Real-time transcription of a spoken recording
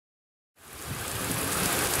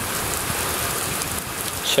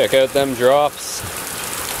Check out them drops.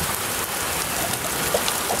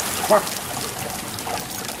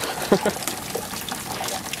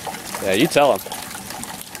 Yeah, you tell him.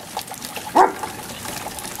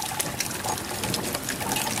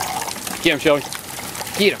 Get him, Shelby.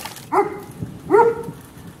 Get him.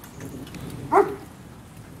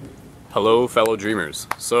 Hello, fellow dreamers.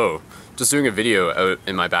 So, just doing a video out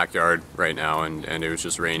in my backyard right now, and it was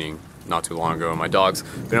just raining not too long ago. My dog's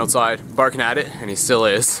been outside barking at it, and he still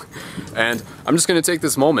is. And I'm just going to take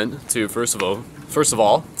this moment to, first of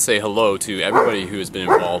all, say hello to everybody who has been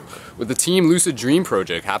involved with the Team Lucid Dream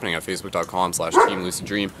project happening at facebook.com/Team Lucid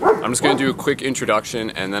Dream. I'm just going to do a quick introduction,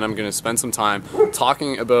 and then I'm going to spend some time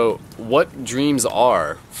talking about what dreams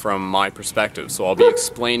are from my perspective. So I'll be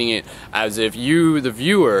explaining it as if you, the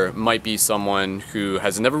viewer, might be someone who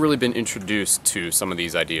has never really been introduced to some of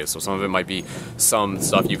these ideas. So some of it might be some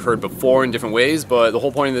stuff you've heard before in different ways, but the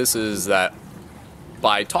whole point of this is that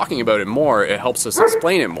by talking about it more, it helps us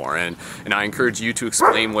explain it more, and I encourage you to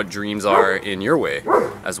explain what dreams are in your way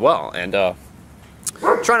as well. And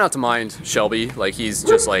try not to mind Shelby, like he's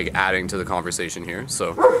just like adding to the conversation here.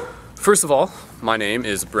 So first of all, my name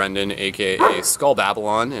is Brendan, aka Skull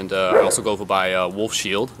Babylon, and I also go by Wolf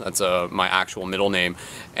Shield. That's my actual middle name.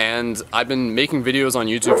 And I've been making videos on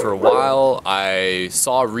YouTube for a while. I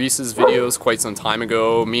saw Reese's videos quite some time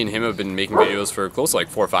ago. Me and him have been making videos for close to like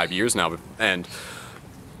 4 or 5 years now, and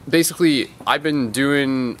basically, I've been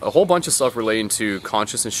doing a whole bunch of stuff relating to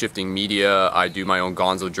consciousness shifting media. I do my own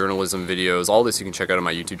gonzo journalism videos. All this you can check out on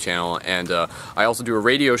my YouTube channel. And I also do a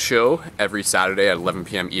radio show every Saturday at 11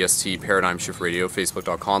 p.m. EST, Paradigm Shift Radio,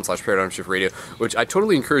 facebook.com/Paradigm Shift Radio, which I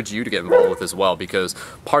totally encourage you to get involved with as well, because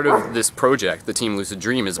part of this project, the Team Lucid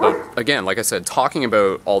Dream, is about, again, like I said, talking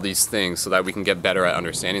about all these things so that we can get better at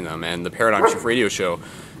understanding them. And the Paradigm Shift Radio show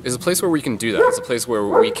is a place where we can do that. It's a place where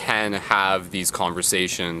we can have these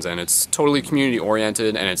conversations, and it's totally community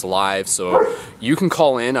oriented, and it's live, so you can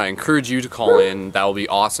call in. I encourage you to call in. That will be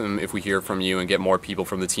awesome if we hear from you and get more people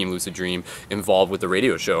from the Team Lucid Dream involved with the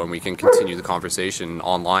radio show, and we can continue the conversation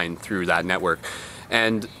online through that network.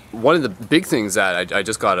 And one of the big things that I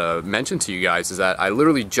just gotta mention to you guys is that I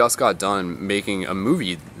literally just got done making a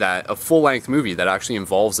movie, a full-length movie that actually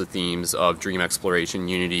involves the themes of dream exploration,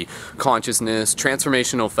 unity, consciousness,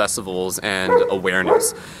 transformational festivals, and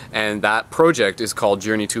awareness. And that project is called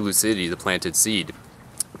Journey to Lucidity, the Planted Seed.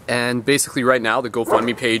 And basically right now the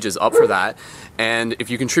GoFundMe page is up for that, and if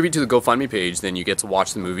you contribute to the GoFundMe page, then you get to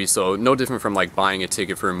watch the movie, so no different from like buying a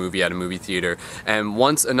ticket for a movie at a movie theater. And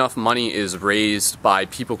once enough money is raised by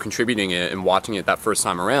people contributing it and watching it that first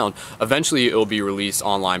time around, eventually it will be released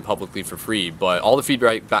online publicly for free. But all the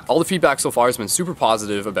feedback so far has been super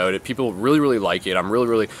positive about it. People really like it. I'm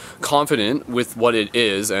really confident with what it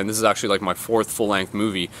is, and this is actually like my 4th full-length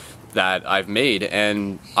movie that I've made,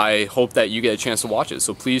 and I hope that you get a chance to watch it.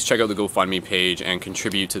 So please check out the GoFundMe page and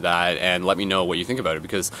contribute to that, and let me know what you think about it,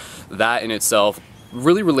 because that in itself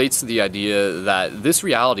really relates to the idea that this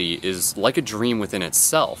reality is like a dream within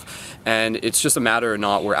itself, and it's just a matter or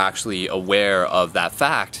not we're actually aware of that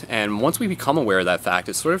fact. And once we become aware of that fact,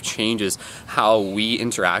 it sort of changes how we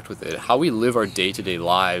interact with it, how we live our day-to-day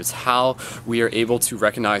lives, how we are able to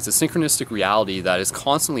recognize the synchronistic reality that is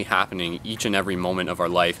constantly happening each and every moment of our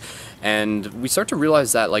life. And we start to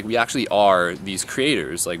realize that like we actually are these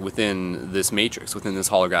creators, like within this matrix, within this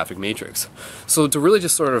holographic matrix. So to really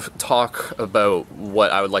just sort of talk about what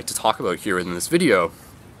I would like to talk about here in this video,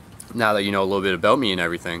 now that you know a little bit about me and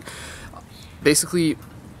everything, basically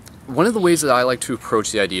one of the ways that I like to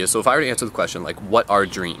approach the idea, so if I were to answer the question like what are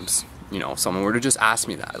dreams, you know, if someone were to just ask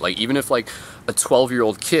me that, like even if like a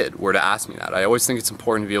 12-year-old kid were to ask me that, I always think it's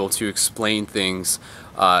important to be able to explain things,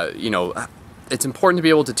 you know, it's important to be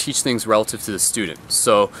able to teach things relative to the student.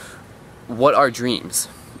 So what are dreams?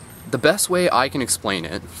 The best way I can explain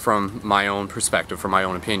it from my own perspective, from my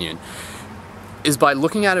own opinion, is by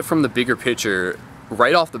looking at it from the bigger picture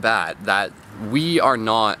right off the bat, that we are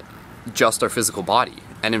not just our physical body.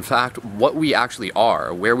 And in fact, what we actually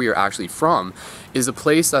are, where we are actually from, is a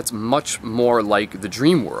place that's much more like the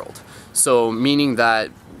dream world. So meaning that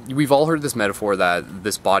we've all heard this metaphor that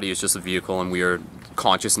this body is just a vehicle and we are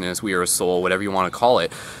consciousness, we are a soul, whatever you want to call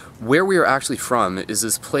it. Where we are actually from is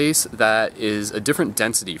this place that is a different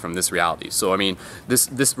density from this reality. So I mean,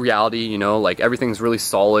 this reality, you know, like everything's really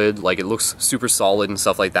solid, like it looks super solid and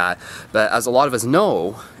stuff like that. But as a lot of us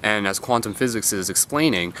know, and as quantum physics is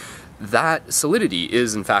explaining, that solidity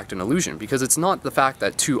is in fact an illusion, because it's not the fact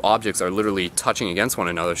that two objects are literally touching against one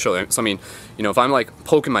another. So I mean, you know, if I'm like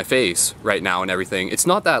poking my face right now and everything, it's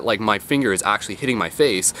not that like my finger is actually hitting my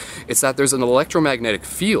face, it's that there's an electromagnetic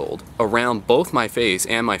field around both my face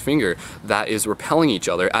and my finger that is repelling each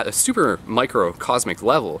other at a super microcosmic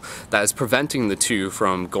level that is preventing the two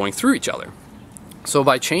from going through each other. So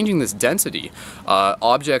by changing this density,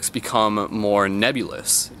 objects become more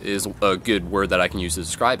nebulous, is a good word that I can use to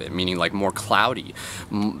describe it, meaning like more cloudy.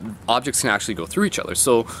 Objects can actually go through each other.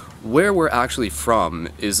 So where we're actually from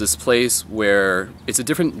is this place where it's a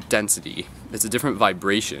different density, it's a different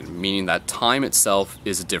vibration, meaning that time itself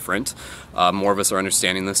is different. More of us are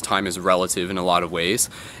understanding this. Time is relative in a lot of ways.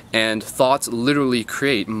 And thoughts literally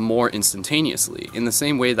create more instantaneously, in the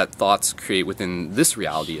same way that thoughts create within this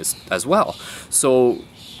reality as well. So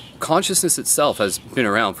consciousness itself has been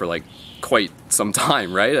around for like quite some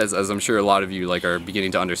time, right? As I'm sure a lot of you like are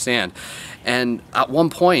beginning to understand. And at one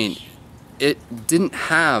point, it didn't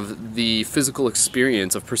have the physical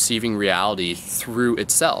experience of perceiving reality through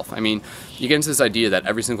itself. I mean, you get into this idea that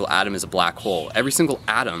every single atom is a black hole. Every single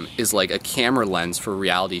atom is like a camera lens for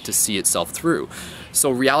reality to see itself through. So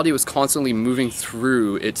reality was constantly moving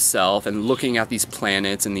through itself and looking at these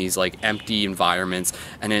planets and these like empty environments,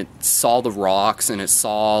 and it saw the rocks and it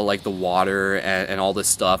saw like the water and all this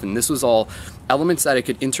stuff, and this was all elements that it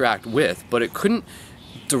could interact with, but it couldn't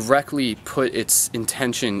directly put its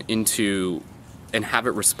intention into and have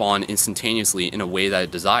it respond instantaneously in a way that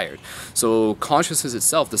it desired. So consciousness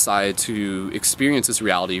itself decided to experience this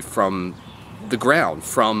reality from the ground,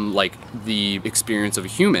 from like the experience of a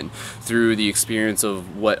human, through the experience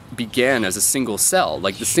of what began as a single cell.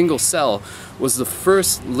 Like the single cell was the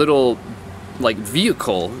first little like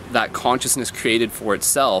vehicle that consciousness created for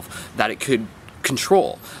itself that it could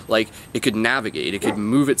control. Like it could navigate, it could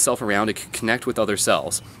move itself around, it could connect with other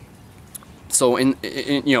cells. So in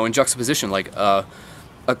you know, in juxtaposition, like a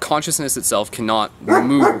consciousness itself cannot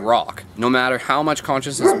move a rock. No matter how much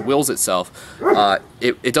consciousness wills itself,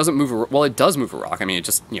 it doesn't move well, it does move a rock. I mean, it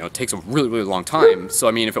just, you know, it takes a really, really long time. So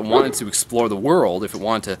I mean, if it wanted to explore the world, if it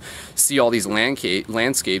wanted to see all these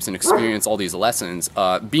landscapes and experience all these lessons,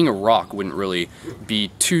 being a rock wouldn't really be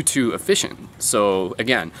too efficient. So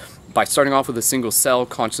again, by starting off with a single cell,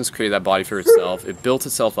 consciousness created that body for itself. It built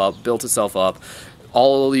itself up,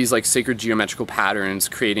 all of these like sacred geometrical patterns,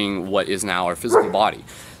 creating what is now our physical body.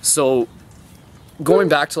 So going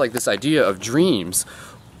back to like this idea of dreams,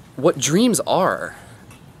 what dreams are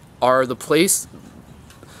the place,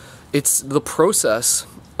 it's the process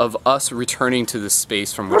of us returning to the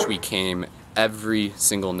space from which we came every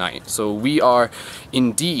single night. So we are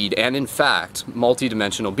indeed and in fact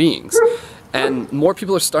multidimensional beings. And more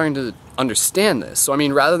people are starting to understand this. So I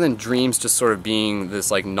mean, rather than dreams just sort of being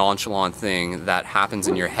this like nonchalant thing that happens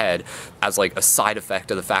in your head as like a side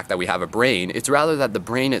effect of the fact that we have a brain, it's rather that the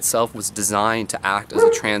brain itself was designed to act as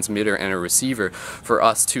a transmitter and a receiver for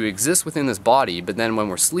us to exist within this body, but then when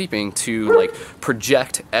we're sleeping to like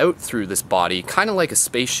project out through this body, kind of like a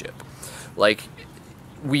spaceship. Like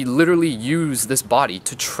we literally use this body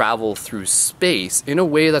to travel through space in a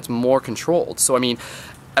way that's more controlled. So I mean,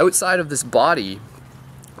 outside of this body,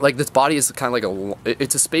 like this body is kind of like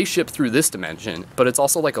it's a spaceship through this dimension, but it's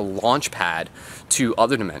also like a launch pad to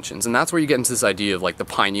other dimensions. And that's where you get into this idea of like the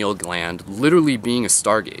pineal gland literally being a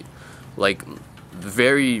stargate, like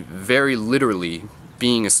very, very literally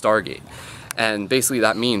being a stargate. And basically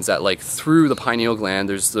that means that like through the pineal gland,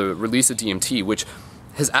 there's the release of DMT, which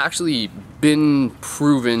has actually been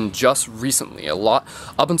proven just recently. A lot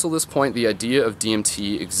up until this point, the idea of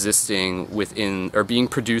DMT existing within or being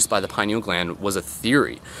produced by the pineal gland was a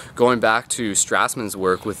theory. Going back to Strassman's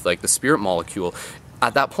work with like the spirit molecule,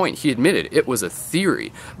 at that point he admitted it was a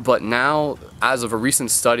theory. But now, as of a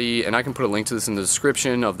recent study, and I can put a link to this in the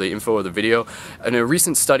description of the info of the video, in a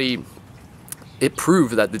recent study it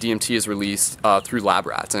proved that the DMT is released through lab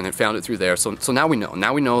rats, and it found it through there. So now we know.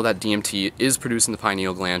 Now we know that DMT is produced in the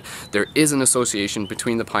pineal gland. There is an association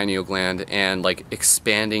between the pineal gland and like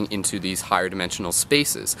expanding into these higher dimensional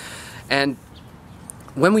spaces. And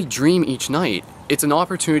when we dream each night, it's an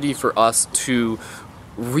opportunity for us to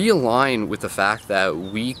realign with the fact that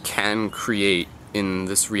we can create in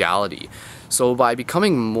this reality. So by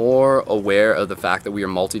becoming more aware of the fact that we are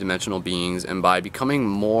multidimensional beings, and by becoming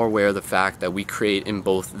more aware of the fact that we create in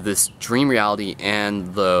both this dream reality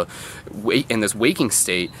and this waking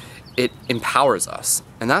state, it empowers us.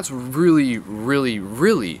 And that's really, really,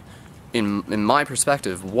 really, in my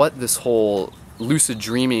perspective, what this whole lucid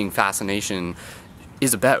dreaming fascination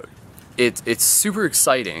is about. it's super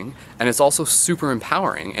exciting, and it's also super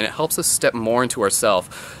empowering, and it helps us step more into ourselves,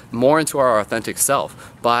 more into our authentic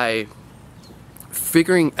self by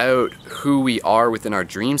figuring out who we are within our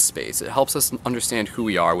dream space. It helps us understand who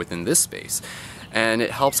we are within this space. And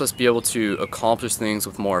it helps us be able to accomplish things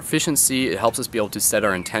with more efficiency. It helps us be able to set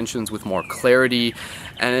our intentions with more clarity.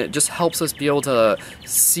 And it just helps us be able to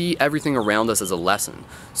see everything around us as a lesson.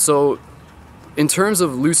 So in terms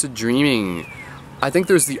of lucid dreaming, I think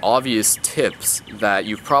there's the obvious tips that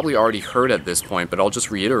you've probably already heard at this point, but I'll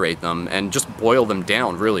just reiterate them and just boil them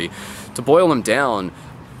down, really. To boil them down,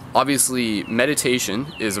 obviously, meditation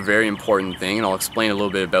is a very important thing, and I'll explain a little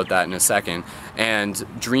bit about that in a second. And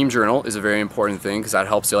dream journal is a very important thing because that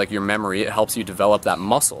helps you, like, your memory. It helps you develop that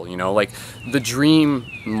muscle, you know? Like, the dream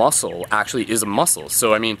muscle actually is a muscle.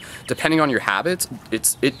 So, I mean, depending on your habits,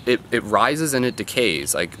 it rises and it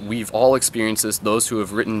decays. Like, we've all experienced this. Those who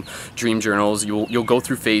have written dream journals, you'll go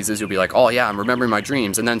through phases. You'll be like, oh yeah, I'm remembering my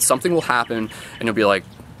dreams. And then something will happen, and you'll be like,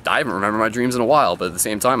 I haven't remembered my dreams in a while, but at the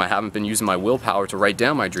same time, I haven't been using my willpower to write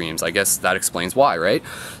down my dreams. I guess that explains why, right?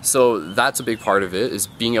 So that's a big part of it, is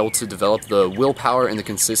being able to develop the willpower and the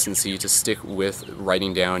consistency to stick with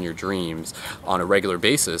writing down your dreams on a regular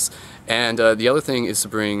basis. And the other thing is to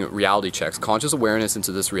bring reality checks, conscious awareness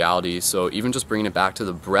into this reality. So even just bringing it back to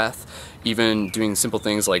the breath, even doing simple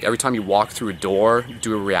things like every time you walk through a door,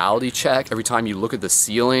 do a reality check. Every time you look at the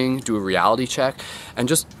ceiling, do a reality check. And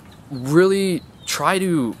just really try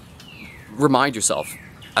to remind yourself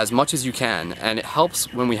as much as you can. And it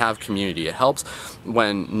helps when we have community. It helps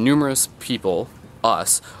when numerous people,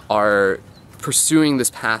 us, are pursuing this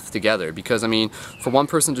path together. Because I mean, for one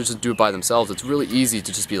person to just do it by themselves, it's really easy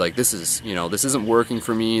to just be like, this isn't working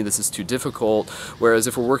for me, this is too difficult. Whereas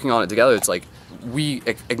if we're working on it together, it's like we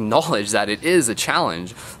acknowledge that it is a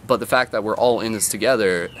challenge, but the fact that we're all in this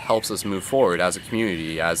together helps us move forward as a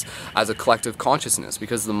community, as a collective consciousness.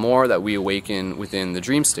 Because the more that we awaken within the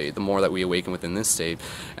dream state, the more that we awaken within this state.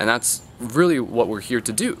 And that's really what we're here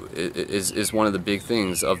to do, is one of the big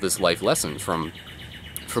things of this life lesson from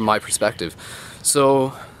my perspective.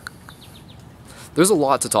 So there's a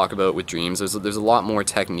lot to talk about with dreams. There's a lot more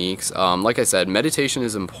techniques. Like I said, meditation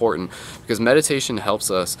is important because meditation helps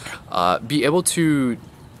us be able to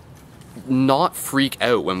not freak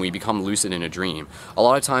out when we become lucid in a dream. A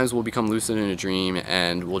lot of times we'll become lucid in a dream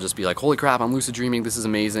and we'll just be like, holy crap, I'm lucid dreaming, this is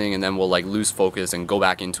amazing, and then we'll like lose focus and go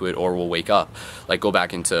back into it, or we'll wake up, like go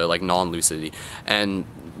back into like non-lucidity. And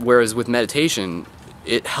whereas with meditation,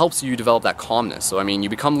 it helps you develop that calmness. So I mean, you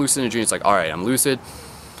become lucid in a dream, it's like, all right, I'm lucid.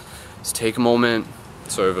 Just take a moment,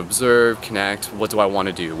 sort of observe, connect. What do I want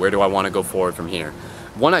to do? Where do I want to go forward from here?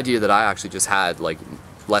 One idea that I actually just had like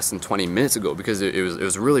less than 20 minutes ago, because it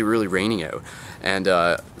was really, really raining out. And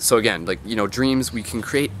so again, like, you know, dreams, we can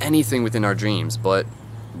create anything within our dreams, but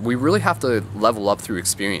we really have to level up through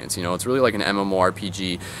experience. You know, it's really like an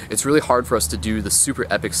MMORPG. It's really hard for us to do the super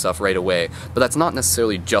epic stuff right away, but that's not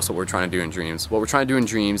necessarily just what we're trying to do in dreams. What we're trying to do in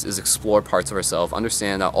dreams is explore parts of ourselves,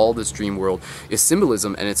 understand that all this dream world is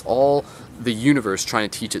symbolism, and it's all the universe trying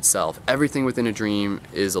to teach itself. Everything within a dream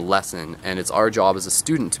is a lesson, and it's our job as a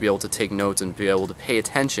student to be able to take notes and be able to pay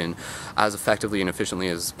attention as effectively and efficiently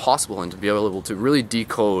as possible, and to be able to really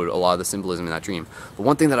decode a lot of the symbolism in that dream. But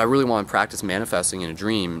one thing that I really want to practice manifesting in a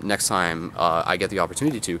dream next time I get the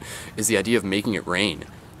opportunity to is the idea of making it rain.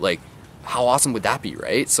 Like, how awesome would that be,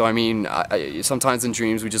 right? So I mean, sometimes in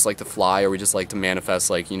dreams we just like to fly, or we just like to manifest,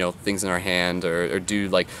 like, you know, things in our hand, or do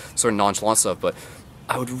like sort of nonchalant stuff, but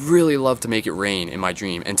I would really love to make it rain in my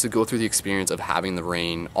dream, and to go through the experience of having the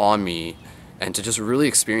rain on me, and to just really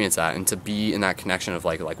experience that, and to be in that connection of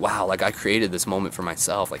like wow, like I created this moment for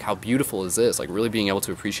myself, like how beautiful is this, like really being able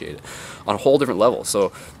to appreciate it on a whole different level.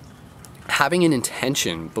 So having an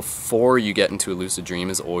intention before you get into a lucid dream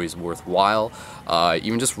is always worthwhile.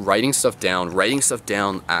 Even just writing stuff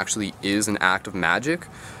down actually is an act of magic.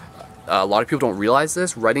 A lot of people don't realize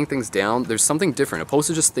this. Writing things down, there's something different. Opposed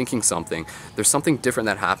to just thinking something, there's something different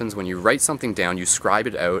that happens when you write something down, you scribe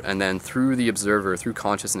it out, and then through the observer, through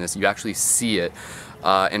consciousness, you actually see it,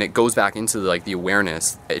 and it goes back into like the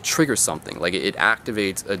awareness. It triggers something, like it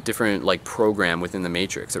activates a different like program within the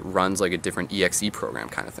matrix. It runs like a different EXE program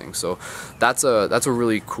kind of thing. So that's a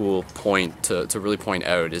really cool point to really point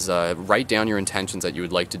out, is write down your intentions that you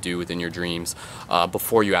would like to do within your dreams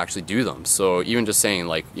before you actually do them. So even just saying,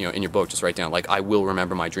 like, you know, in your book, just write down like, I will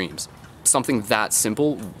remember my dreams. Something that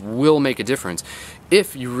simple will make a difference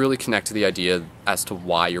if you really connect to the idea as to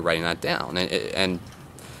why you're writing that down. And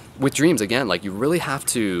with dreams, again, like you really have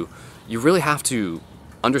to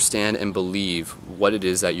understand and believe what it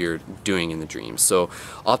is that you're doing in the dream. So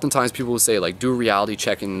oftentimes people will say, like, do a reality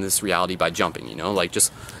check in this reality by jumping, you know, like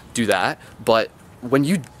just do that. But when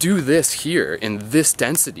you do this here in this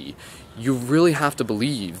density, you really have to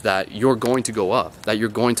believe that you're going to go up, that you're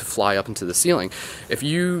going to fly up into the ceiling. If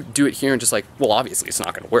you do it here and just like, well, obviously it's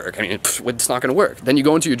not going to work. I mean, it's not going to work. Then you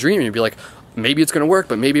go into your dream and you'll be like, maybe it's going to work,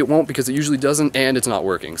 but maybe it won't, because it usually doesn't, and it's not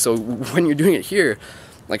working. So when you're doing it here,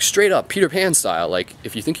 like straight up Peter Pan style, like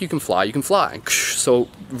if you think you can fly, you can fly. So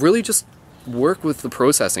really just work with the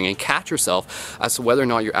processing and catch yourself as to whether or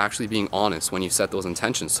not you're actually being honest when you set those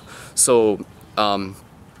intentions. So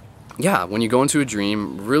yeah, when you go into a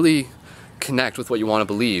dream, really connect with what you want to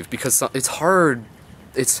believe, because it's hard.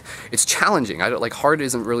 It's challenging. I don't like, hard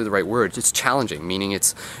isn't really the right word. It's challenging, meaning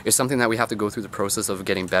it's something that we have to go through the process of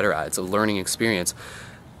getting better at. It's a learning experience.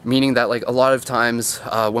 Meaning that like a lot of times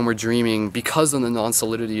when we're dreaming, because of the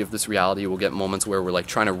non-solidity of this reality, we'll get moments where we're like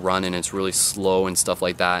trying to run and it's really slow and stuff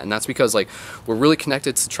like that. And that's because like we're really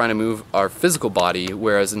connected to trying to move our physical body,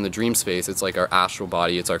 whereas in the dream space, it's like our astral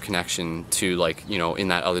body, it's our connection to like, you know, in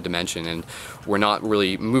that other dimension. And we're not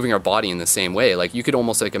really moving our body in the same way. Like you could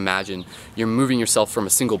almost like imagine you're moving yourself from a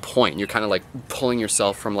single point. You're kind of like pulling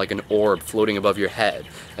yourself from like an orb floating above your head.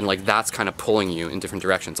 And like that's kind of pulling you in different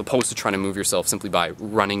directions, opposed to trying to move yourself simply by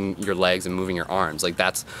running your legs and moving your arms. Like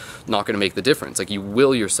that's not going to make the difference. Like you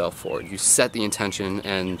will yourself forward, you set the intention,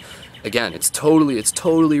 and again, it's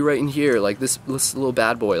totally right in here, like this little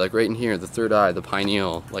bad boy, like right in here, the third eye, the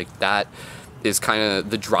pineal, like that is kind of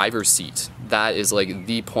the driver's seat. That is like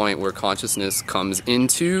the point where consciousness comes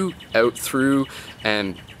into, out through,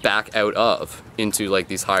 and back out of into like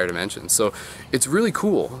these higher dimensions. So it's really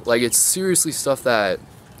cool. Like it's seriously stuff that,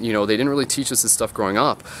 you know, they didn't really teach us this stuff growing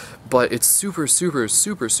up, but it's super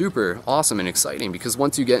awesome and exciting, because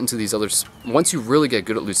once you get into these once you really get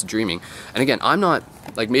good at lucid dreaming, and again, I'm not,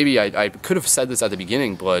 like maybe I could have said this at the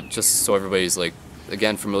beginning, but just so everybody's like,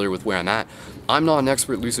 again, familiar with where I'm at, I'm not an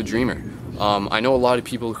expert lucid dreamer. I know a lot of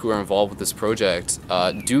people who are involved with this project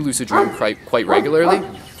do lucid dream quite regularly.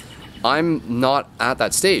 I'm not at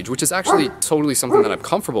that stage, which is actually totally something that I'm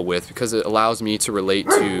comfortable with, because it allows me to relate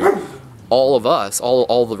to all of us,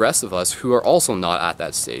 all the rest of us who are also not at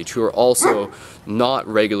that stage, who are also not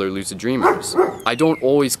regular lucid dreamers. I don't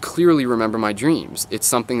always clearly remember my dreams. It's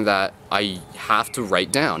something that I have to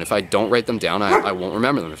write down. If I don't write them down, I won't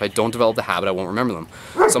remember them. If I don't develop the habit, I won't remember them.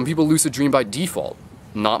 Some people lucid dream by default.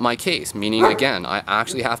 Not my case, meaning again, I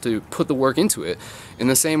actually have to put the work into it in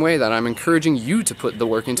the same way that I'm encouraging you to put the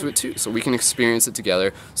work into it too, so we can experience it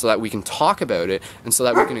together, so that we can talk about it, and so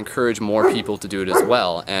that we can encourage more people to do it as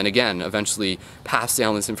well, and again, eventually pass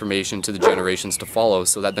down this information to the generations to follow,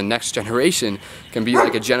 so that the next generation can be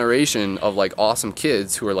like a generation of like awesome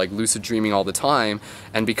kids who are like lucid dreaming all the time,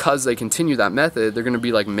 and because they continue that method, they're going to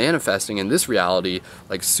be like manifesting in this reality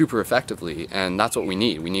like super effectively, and that's what we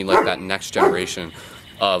need. We need like that next generation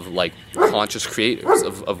of like conscious creators,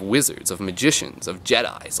 of wizards, of magicians, of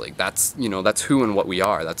Jedis. Like that's, you know, that's who and what we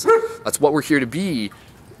are. That's what we're here to be.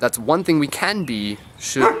 That's one thing we can be,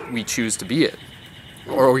 should we choose to be it.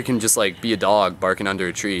 Or we can just like be a dog barking under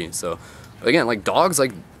a tree. So again, like dogs,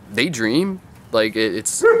 like they dream. Like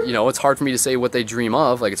it's, you know, it's hard for me to say what they dream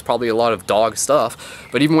of. Like it's probably a lot of dog stuff.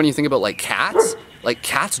 But even when you think about like cats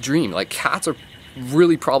dream. Like cats are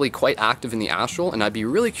really probably quite active in the astral, and I'd be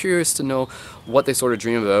really curious to know what they sort of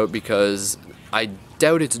dream about, because I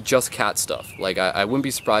doubt it's just cat stuff. Like I wouldn't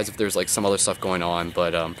be surprised if there's like some other stuff going on,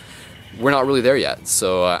 but we're not really there yet.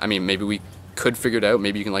 So I mean, maybe we could figure it out.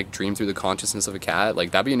 Maybe you can like dream through the consciousness of a cat.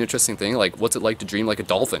 Like that'd be an interesting thing. Like what's it like to dream like a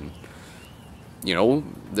dolphin? You know,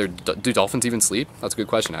 do dolphins even sleep? That's a good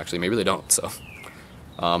question actually. Maybe they don't, so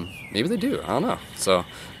maybe they do, I don't know. So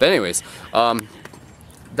but anyways,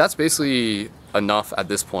 that's basically enough at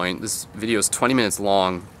this point. This video is 20 minutes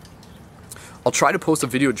long. I'll try to post a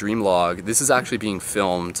video dream log. This is actually being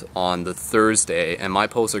filmed on the Thursday, and my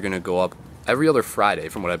posts are going to go up every other Friday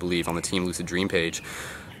from what I believe on the Team Lucid Dream page,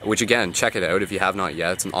 which again, check it out if you have not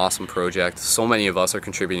yet. It's an awesome project. So many of us are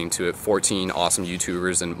contributing to it, 14 awesome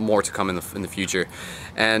YouTubers and more to come in the future.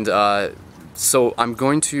 And so I'm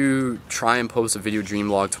going to try and post a video dream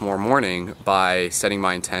log tomorrow morning by setting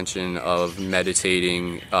my intention of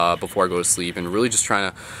meditating before I go to sleep, and really just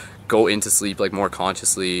trying to go into sleep like more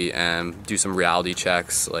consciously and do some reality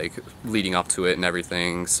checks like leading up to it and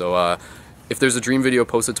everything. So if there's a dream video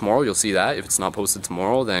posted tomorrow, you'll see that. If it's not posted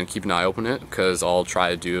tomorrow, then keep an eye open it, because I'll try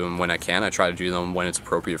to do them when I can. I try to do them when it's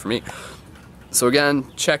appropriate for me. So again,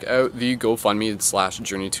 check out the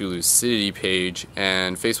GoFundMe/Journey to Lucidity page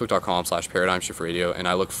and Facebook.com/ParadigmShiftRadio, and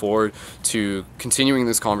I look forward to continuing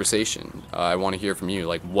this conversation. I want to hear from you,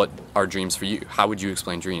 like what are dreams for you? How would you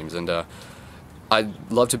explain dreams? And I'd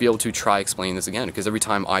love to be able to try explain this again, because every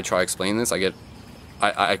time I try explain this, I get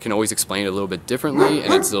I can always explain it a little bit differently,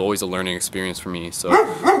 and it's always a learning experience for me. So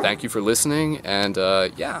thank you for listening, and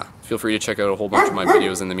yeah, feel free to check out a whole bunch of my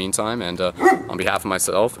videos in the meantime. And on behalf of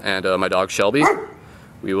myself and my dog Shelby,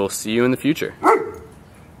 we will see you in the future.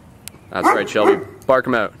 That's right, Shelby. Bark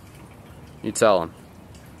him out. You tell him.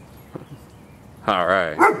 All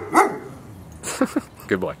right.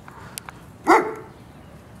 Good boy.